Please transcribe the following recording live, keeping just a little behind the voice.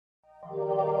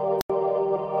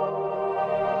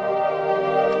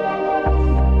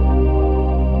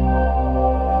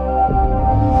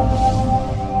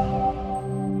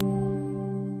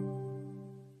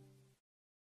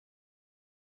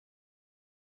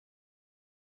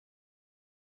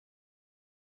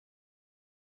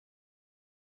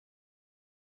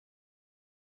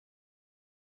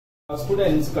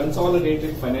Students,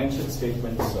 Consolidated Financial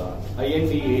Statements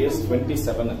IND-AS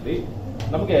 27 ಅಲ್ಲಿ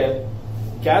ನಮಗೆ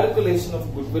calculation of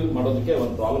good will ಮಾಡೋದಕ್ಕೆ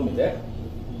ಒಂದು ಪ್ರಾಬ್ಲಮ್ ಇದೆ.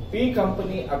 P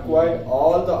company acquired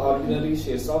all the ordinary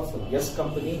shares of S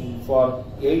company for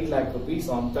 8 lakh rupees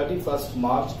on 31st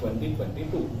March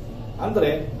 2022.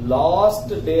 ಅಂದ್ರೆ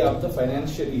last day of the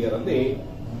financial year ಅಲ್ಲಿ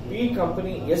P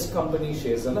company S company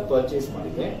shares ಅನ್ನು purchase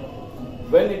ಮಾಡಿದೆ.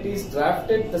 When it is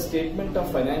drafted, the statement of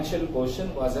financial position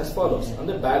was as follows. On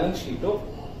the balance sheet of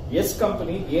S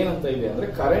company, ಏನಂತ ಇದೆ ಅಂದ್ರೆ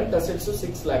current assets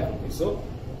 6 lakh rupees,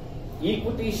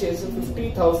 equity shares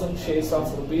 50,000 shares of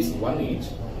rupees 1 each,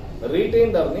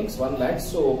 retained earnings 1 lakh.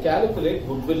 So calculate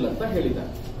goodwill ಅಂತ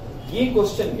ಹೇಳಿದ್ದಾರೆ. ಈ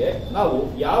question ಗೆ ನಾವು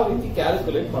ಯಾವ ರೀತಿ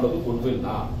ಕ್ಯಾಲ್ಕುಲೇಟ್ ಮಾಡೋದು goodwill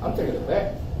ನ ಅಂತ ಹೇಳಿದ್ರೆ,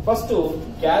 first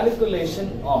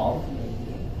calculation of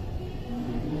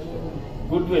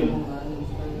goodwill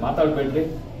ಮಾತಾಡಬೇಡ್ರಿ.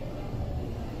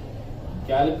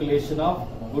 Calculation of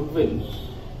goodwill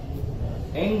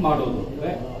ಹೆಂಗ್ ಮಾಡೋದು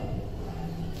ಅಂದ್ರೆ,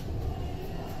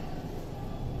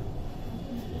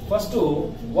 first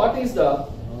what is the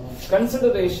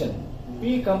consideration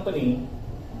P company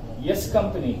S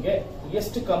ಕಂಪನಿಗೆ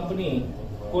ಎಷ್ಟು ಕಂಪನಿ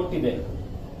ಕೊಟ್ಟಿದೆ,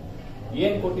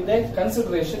 ಏನ್ ಕೊಟ್ಟಿದೆ,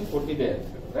 ಕನ್ಸಿಡರೇಷನ್ ಕೊಟ್ಟಿದೆ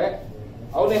ಅಂದ್ರೆ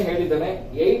ಅವನೇ ಹೇಳಿದ್ದಾನೆ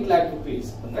 8 lakh rupees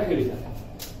ಅಂತ ಹೇಳಿದ್ದಾನೆ.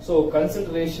 So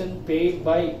consideration paid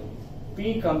by P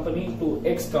company to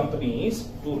X company is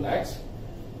 2 lakhs.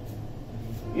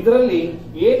 ಇದರಲ್ಲಿ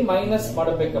ಏನ್ ಮೈನಸ್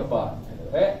ಮಾಡಬೇಕಪ್ಪ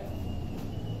ಅಂದ್ರೆ,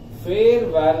 fair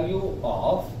value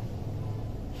of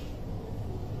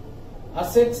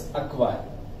assets acquire.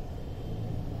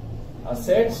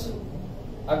 Assets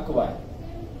acquire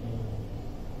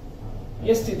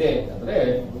ಎಷ್ಟಿದೆ ಅಂದ್ರೆ,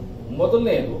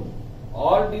 ಮೊದಲನೇದು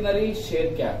ordinary share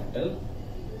capital.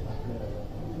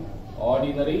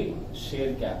 Ordinary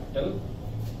share capital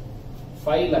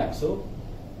 5 lakhs.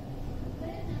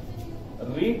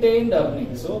 retained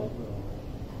earnings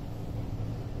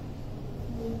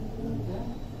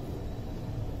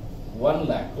 1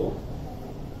 lakh.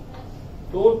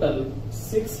 Total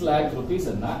 6 lakh rupees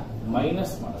ಅನ್ನ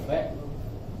minus ಮಾಡಿದ್ರೆ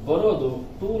ಬರೋದು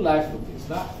 2 lakh rupees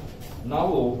ನ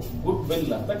ನಾವು ಗುಡ್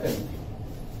ವಿಲ್ ಅಂತ ಕರಿತೀವಿ.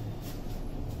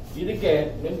 ಇದಕ್ಕೆ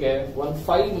ನಿಮ್ಗೆ ಒಂದು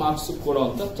 5 marks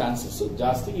ಕೊಡುವಂತ ಚಾನ್ಸಸ್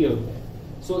ಜಾಸ್ತಿ ಇರುತ್ತೆ.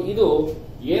 ಸೊ ಇದು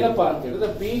ಏನಪ್ಪಾ ಅಂತ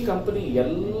ಹೇಳಿದ್ರೆ, ಪಿ ಕಂಪನಿ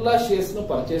ಎಲ್ಲಾ ಶೇರ್ಸ್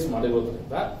ಪರ್ಚೇಸ್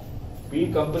ಮಾಡಿರೋದ್ರಿಂದ, ಪಿ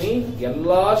ಕಂಪನಿ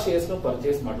ಎಲ್ಲಾ ಶೇರ್ಸ್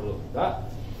ಪರ್ಚೇಸ್ ಮಾಡಿರೋದ್ರಿಂದ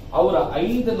ಅವರ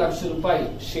 5 ಲಕ್ಷ ರೂಪಾಯಿ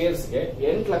ಶೇರ್ಸ್ಗೆ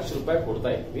 8 ಲಕ್ಷ ರೂಪಾಯಿ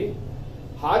ಕೊಡ್ತಾ ಇದ್ವಿ.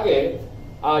 ಹಾಗೆ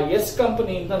ಆ ಎಸ್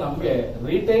ಕಂಪನಿಯಿಂದ ನಮ್ಗೆ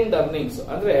ರಿಟೈನ್ಡ್ ಅರ್ನಿಂಗ್ಸ್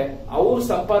ಅಂದ್ರೆ ಅವ್ರು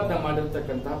ಸಂಪಾದನೆ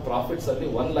ಮಾಡಿರ್ತಕ್ಕಂತಹ ಪ್ರಾಫಿಟ್ಸ್ ಅಲ್ಲಿ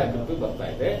 1 lakh ರೂಪಾಯಿ ಬರ್ತಾ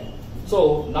ಇದೆ. ಸೊ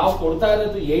ನಾವು ಕೊಡ್ತಾ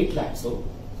ಇರೋದು 8 lakhs.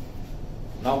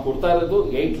 ನಾವು ಕೊಡ್ತಾ ಇರೋದು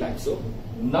 8 lakhs,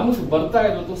 ನಮ್ಗೆ ಬರ್ತಾ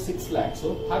ಇರೋದು 6 lakhs.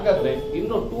 ಹಾಗಾದ್ರೆ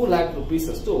ಇನ್ನು 2 lakh rupees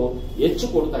ಅಷ್ಟು ಹೆಚ್ಚು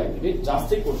ಕೊಡ್ತಾ ಇದೀವಿ,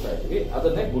 ಜಾಸ್ತಿ ಕೊಡ್ತಾ ಇದೀವಿ.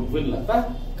 ಅದನ್ನೇ ಗುಡ್ ವಿಲ್ ಅಂತ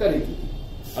ಕರಿತೀವಿ.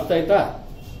 ಅರ್ಥ ಆಯ್ತಾ?